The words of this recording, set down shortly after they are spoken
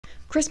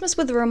Christmas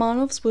with the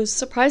Romanovs was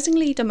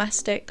surprisingly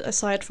domestic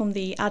aside from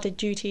the added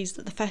duties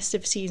that the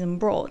festive season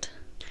brought.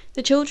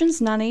 The children's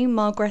nanny,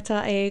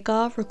 Margaretta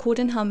Eagar, recalled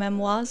in her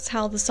memoirs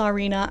how the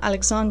Tsarina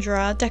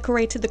Alexandra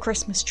decorated the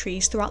Christmas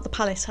trees throughout the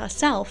palace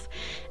herself,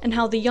 and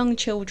how the young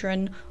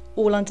children,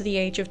 all under the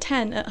age of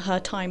 10 at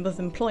her time of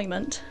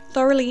employment,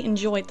 thoroughly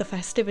enjoyed the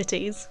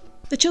festivities.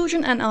 The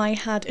children and I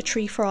had a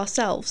tree for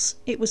ourselves.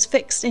 It was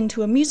fixed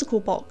into a musical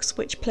box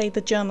which played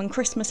the German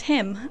Christmas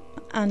hymn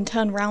and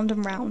turned round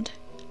and round.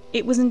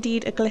 It was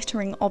indeed a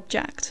glittering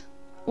object.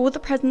 All the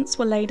presents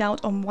were laid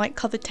out on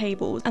white-covered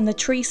tables, and the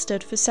tree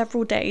stood for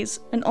several days,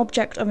 an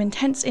object of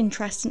intense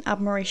interest and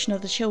admiration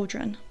of the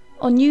children.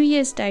 On New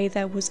Year's Day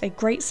there was a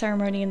great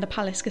ceremony in the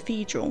palace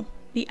cathedral.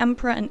 The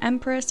Emperor and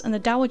Empress and the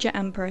Dowager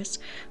Empress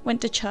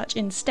went to church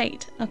in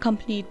state,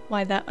 accompanied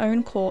by their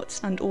own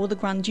courts and all the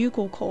Grand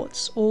Ducal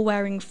courts, all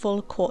wearing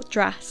full court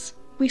dress.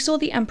 We saw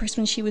the Empress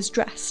when she was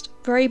dressed.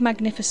 Very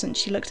magnificent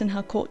she looked in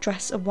her court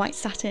dress of white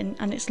satin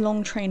and its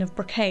long train of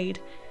brocade,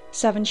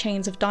 7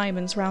 chains of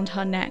diamonds round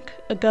her neck,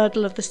 a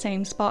girdle of the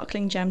same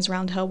sparkling gems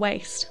round her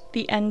waist,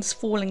 the ends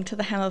falling to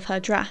the hem of her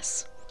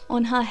dress.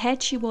 On her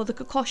head she wore the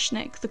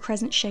kokoshnik, the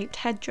crescent-shaped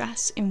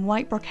headdress in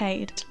white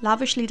brocade,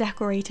 lavishly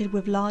decorated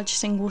with large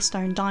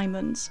single-stone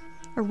diamonds.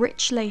 A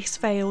rich lace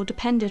veil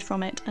depended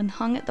from it and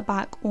hung at the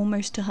back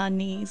almost to her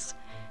knees.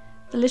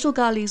 The little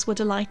girlies were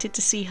delighted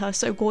to see her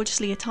so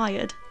gorgeously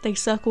attired. They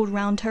circled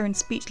round her in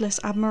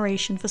speechless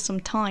admiration for some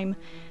time,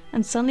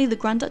 and suddenly the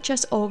Grand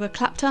Duchess Olga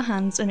clapped her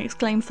hands and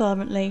exclaimed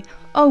fervently,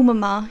 "Oh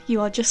Mamma, you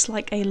are just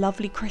like a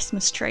lovely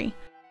Christmas tree."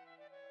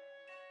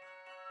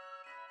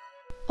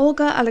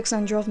 Olga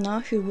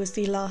Alexandrovna, who was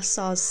the last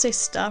Tsar's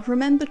sister,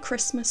 remembered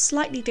Christmas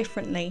slightly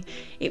differently.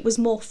 It was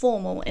more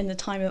formal in the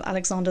time of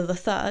Alexander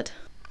III.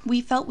 We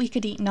felt we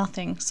could eat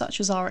nothing, such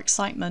was our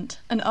excitement,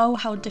 and oh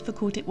how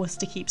difficult it was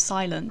to keep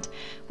silent.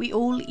 We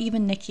all,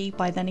 even Nicky,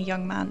 by then a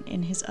young man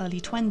in his early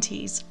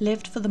 20s,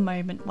 lived for the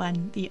moment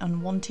when, the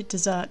unwanted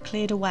dessert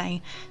cleared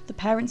away, the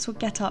parents would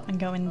get up and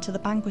go into the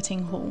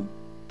banqueting hall.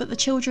 But the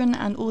children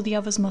and all the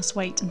others must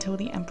wait until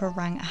the Emperor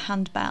rang a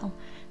handbell.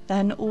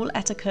 Then all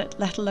etiquette,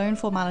 let alone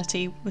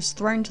formality, was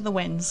thrown to the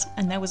winds,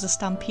 and there was a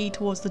stampede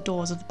towards the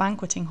doors of the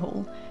banqueting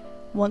hall.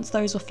 Once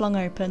those were flung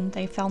open,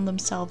 they found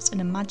themselves in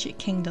a magic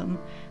kingdom.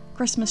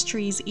 Christmas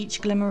trees, each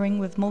glimmering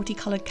with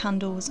multicoloured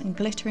candles and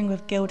glittering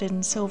with gilded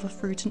and silver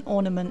fruit and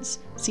ornaments,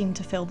 seemed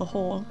to fill the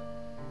hall.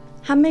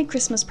 Handmade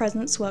Christmas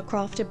presents were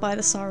crafted by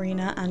the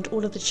Tsarina and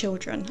all of the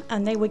children,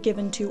 and they were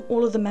given to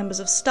all of the members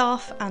of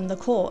staff and the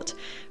court,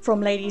 from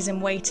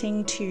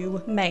ladies-in-waiting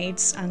to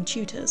maids and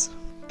tutors.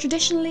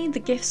 Traditionally, the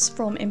gifts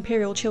from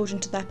imperial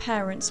children to their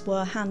parents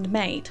were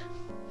handmade.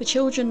 The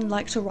children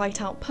liked to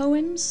write out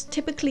poems,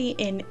 typically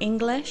in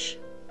English,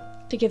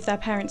 to give their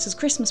parents as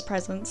Christmas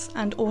presents,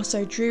 and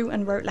also drew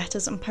and wrote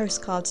letters and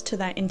postcards to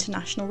their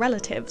international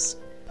relatives.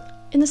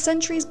 In the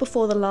centuries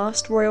before the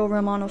last royal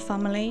Romanov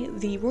family,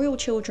 the royal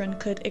children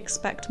could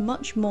expect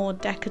much more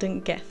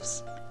decadent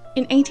gifts.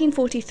 In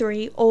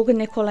 1843, Olga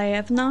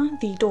Nikolaevna,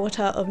 the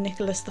daughter of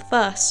Nicholas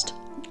I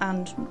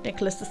and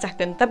Nicholas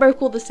II, they're both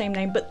called the same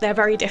name but they're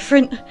very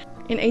different.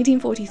 In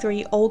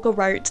 1843, Olga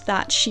wrote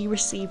that she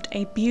received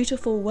a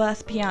beautiful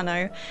Worth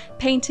piano,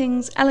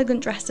 paintings,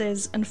 elegant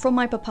dresses, and from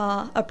my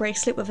papa, a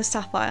bracelet with a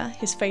sapphire,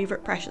 his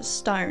favourite precious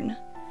stone.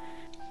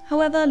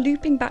 However,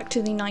 looping back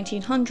to the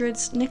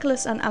 1900s,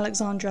 Nicholas and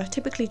Alexandra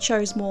typically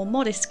chose more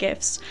modest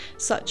gifts,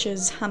 such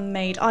as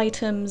handmade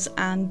items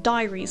and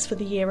diaries for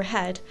the year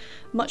ahead,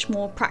 much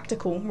more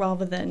practical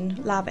rather than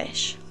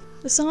lavish.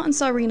 The Tsar and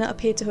Tsarina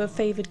appear to have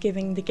favoured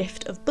giving the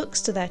gift of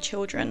books to their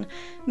children.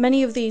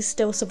 Many of these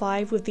still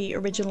survive with the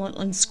original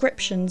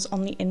inscriptions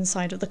on the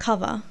inside of the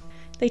cover.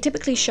 They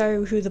typically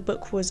show who the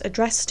book was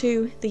addressed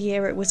to, the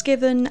year it was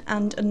given,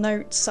 and a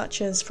note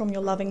such as "From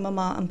your loving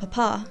mama and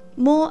papa."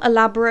 More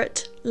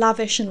elaborate,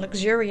 lavish and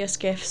luxurious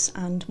gifts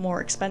and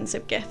more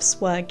expensive gifts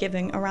were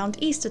given around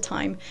Easter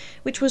time,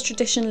 which was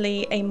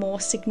traditionally a more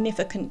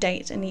significant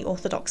date in the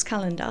Orthodox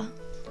calendar.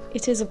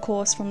 It is of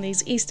course from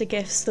these Easter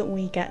gifts that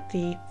we get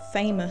the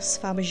famous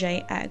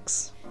Fabergé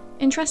eggs.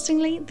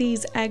 Interestingly,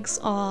 these eggs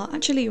are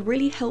actually a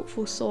really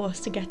helpful source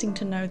to getting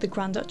to know the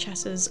Grand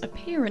Duchesses'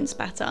 appearance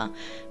better,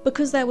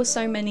 because there were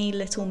so many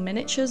little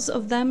miniatures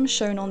of them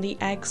shown on the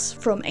eggs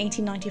from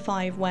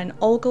 1895 when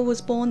Olga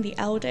was born, the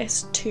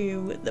eldest,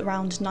 to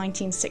around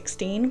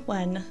 1916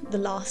 when the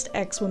last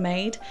eggs were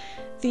made.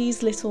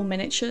 These little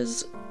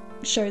miniatures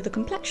show the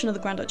complexion of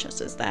the Grand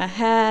Duchesses, their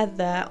hair,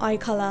 their eye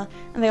colour,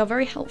 and they are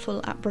very helpful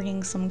at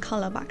bringing some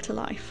colour back to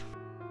life.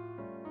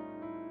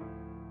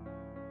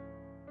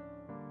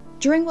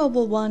 During World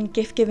War I,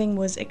 gift-giving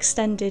was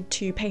extended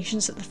to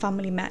patients that the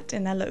family met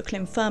in their local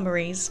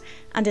infirmaries,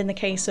 and in the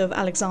case of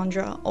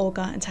Alexandra,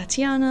 Olga and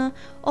Tatiana,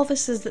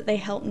 officers that they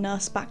helped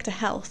nurse back to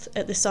health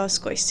at the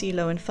Tsarskoye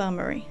Selo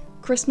infirmary.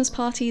 Christmas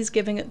parties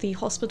given at the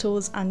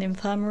hospitals and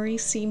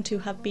infirmaries seem to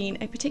have been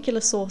a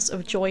particular source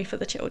of joy for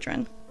the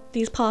children.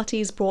 These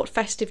parties brought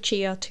festive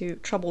cheer to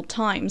troubled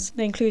times.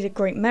 They included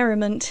great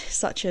merriment,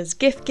 such as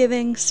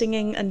gift-giving,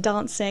 singing and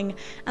dancing,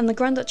 and the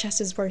Grand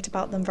Duchesses wrote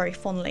about them very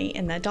fondly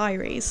in their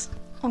diaries.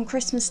 On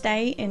Christmas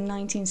Day in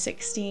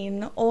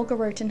 1916, Olga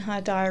wrote in her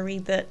diary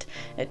that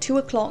at 2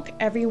 o'clock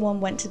everyone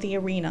went to the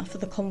arena for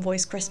the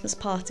convoy's Christmas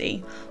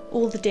party.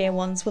 All the dear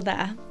ones were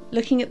there.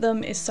 Looking at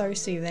them is so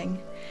soothing.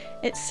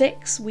 At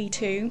 6, we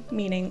too,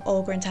 meaning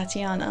Olga and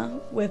Tatiana,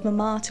 with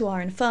Mama to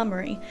our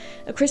infirmary,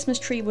 a Christmas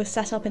tree was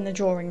set up in the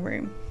drawing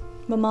room.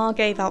 Mama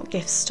gave out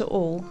gifts to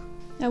all.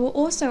 There were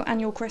also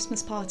annual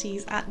Christmas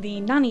parties at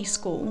the nanny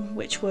school,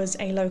 which was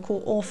a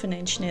local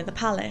orphanage near the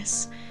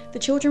palace. The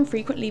children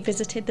frequently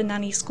visited the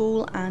nanny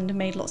school and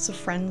made lots of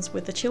friends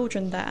with the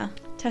children there.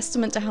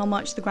 Testament to how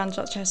much the Grand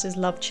Duchesses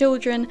loved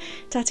children,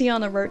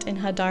 Tatiana wrote in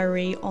her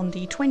diary on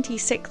the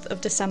 26th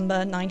of December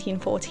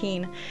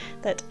 1914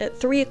 that at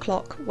 3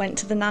 o'clock went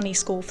to the nanny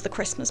school for the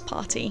Christmas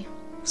party.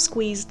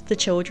 Squeezed the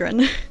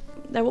children.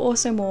 There were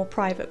also more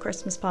private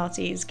Christmas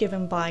parties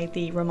given by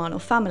the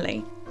Romanov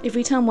family. If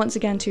we turn once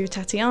again to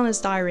Tatiana's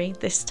diary,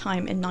 this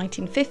time in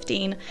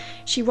 1915,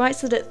 she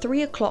writes that at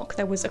 3 o'clock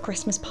there was a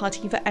Christmas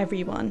party for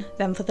everyone,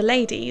 then for the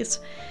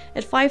ladies.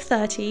 At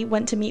 5:30,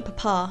 went to meet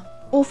Papa,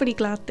 awfully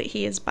glad that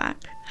he is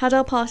back. Had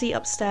our party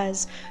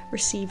upstairs,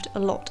 received a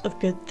lot of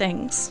good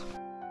things.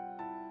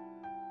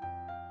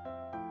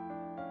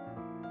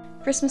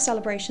 Christmas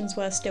celebrations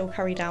were still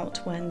carried out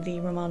when the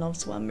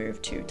Romanovs were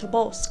moved to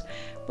Tobolsk,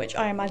 which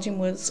I imagine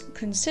was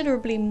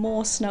considerably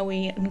more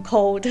snowy and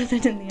cold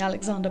than in the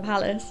Alexander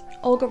Palace.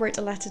 Olga wrote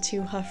a letter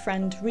to her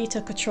friend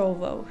Rita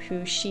Kotrovo,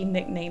 who she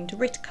nicknamed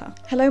Ritka.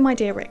 Hello my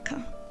dear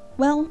Ritka.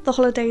 Well, the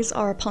holidays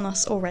are upon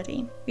us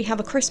already. We have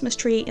a Christmas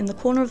tree in the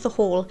corner of the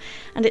hall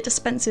and it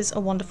dispenses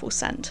a wonderful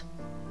scent.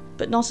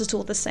 But not at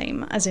all the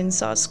same as in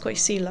Tsarskoye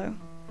Selo.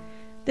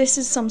 This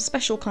is some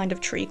special kind of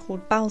tree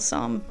called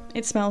balsam.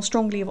 It smells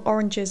strongly of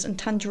oranges and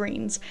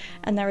tangerines,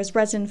 and there is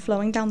resin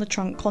flowing down the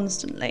trunk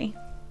constantly.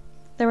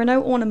 There are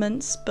no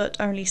ornaments, but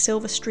only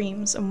silver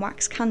streams and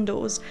wax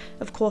candles,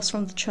 of course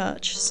from the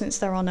church, since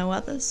there are no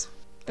others.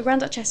 The Grand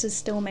Duchesses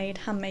still made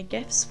handmade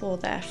gifts for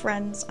their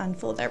friends and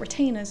for their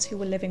retainers who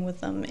were living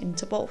with them in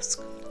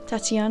Tobolsk.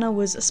 Tatiana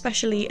was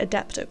especially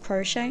adept at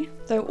crochet.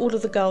 Though all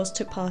of the girls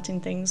took part in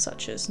things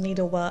such as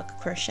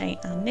needlework, crochet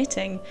and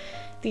knitting,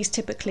 these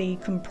typically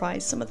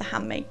comprise some of the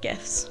handmade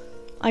gifts.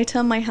 I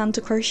turned my hand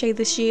to crochet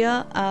this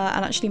year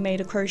and actually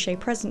made a crochet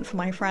present for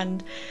my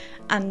friend,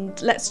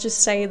 and let's just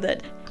say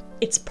that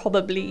it's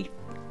probably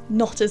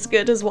not as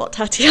good as what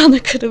Tatiana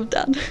could have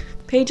done.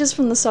 Pages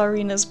from the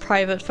Tsarina's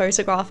private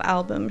photograph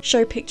album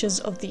show pictures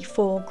of the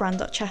 4 Grand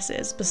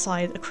Duchesses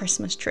beside a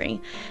Christmas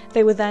tree.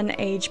 They were then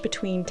aged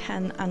between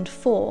 10 and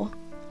 4.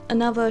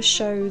 Another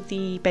show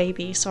the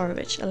baby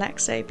Tsarevich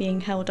Alexei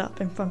being held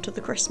up in front of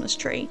the Christmas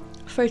tree.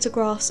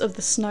 Photographs of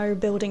the snow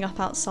building up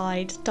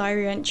outside,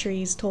 diary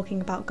entries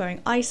talking about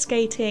going ice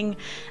skating,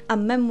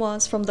 and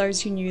memoirs from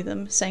those who knew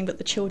them saying that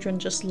the children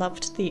just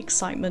loved the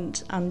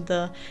excitement and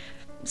the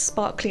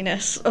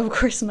sparkliness of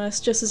Christmas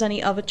just as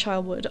any other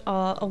child would,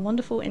 are a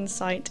wonderful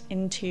insight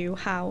into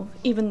how,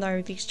 even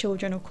though these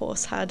children of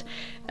course had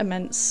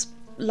immense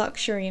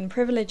luxury and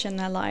privilege in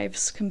their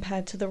lives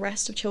compared to the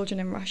rest of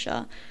children in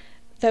Russia,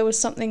 there was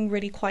something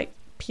really quite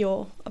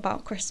pure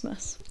about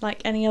Christmas.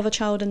 Like any other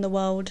child in the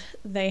world,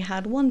 they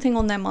had one thing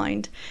on their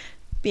mind: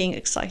 being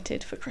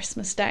excited for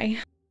Christmas Day.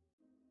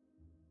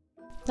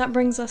 That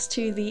brings us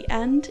to the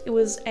end. It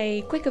was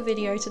a quicker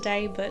video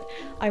today, but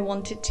I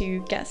wanted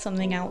to get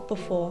something out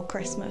before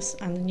Christmas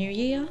and the New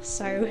Year,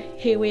 so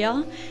here we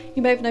are.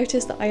 You may have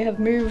noticed that I have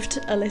moved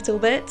a little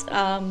bit.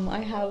 I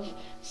have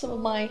some of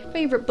my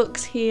favourite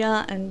books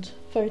here and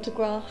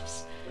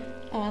photographs.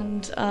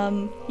 And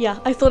yeah,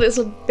 I thought it was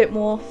a bit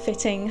more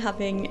fitting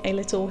having a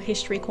little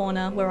history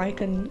corner where I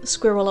can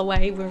squirrel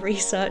away with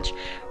research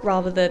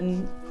rather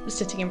than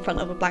sitting in front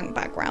of a blank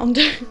background.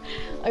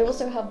 I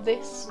also have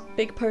this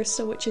big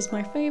poster, which is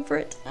my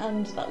favourite,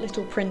 and that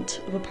little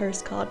print of a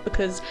postcard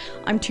because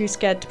I'm too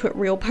scared to put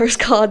real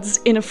postcards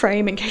in a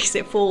frame in case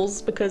it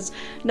falls, because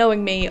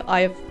knowing me,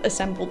 I've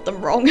assembled them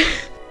wrong.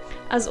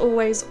 As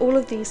always, all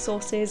of these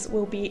sources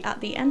will be at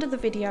the end of the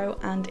video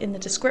and in the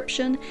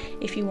description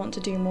if you want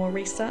to do more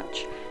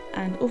research.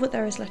 And all that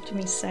there is left for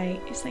me to say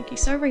is thank you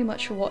so very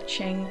much for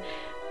watching,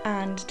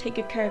 and take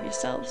good care of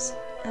yourselves,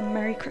 and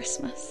Merry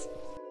Christmas.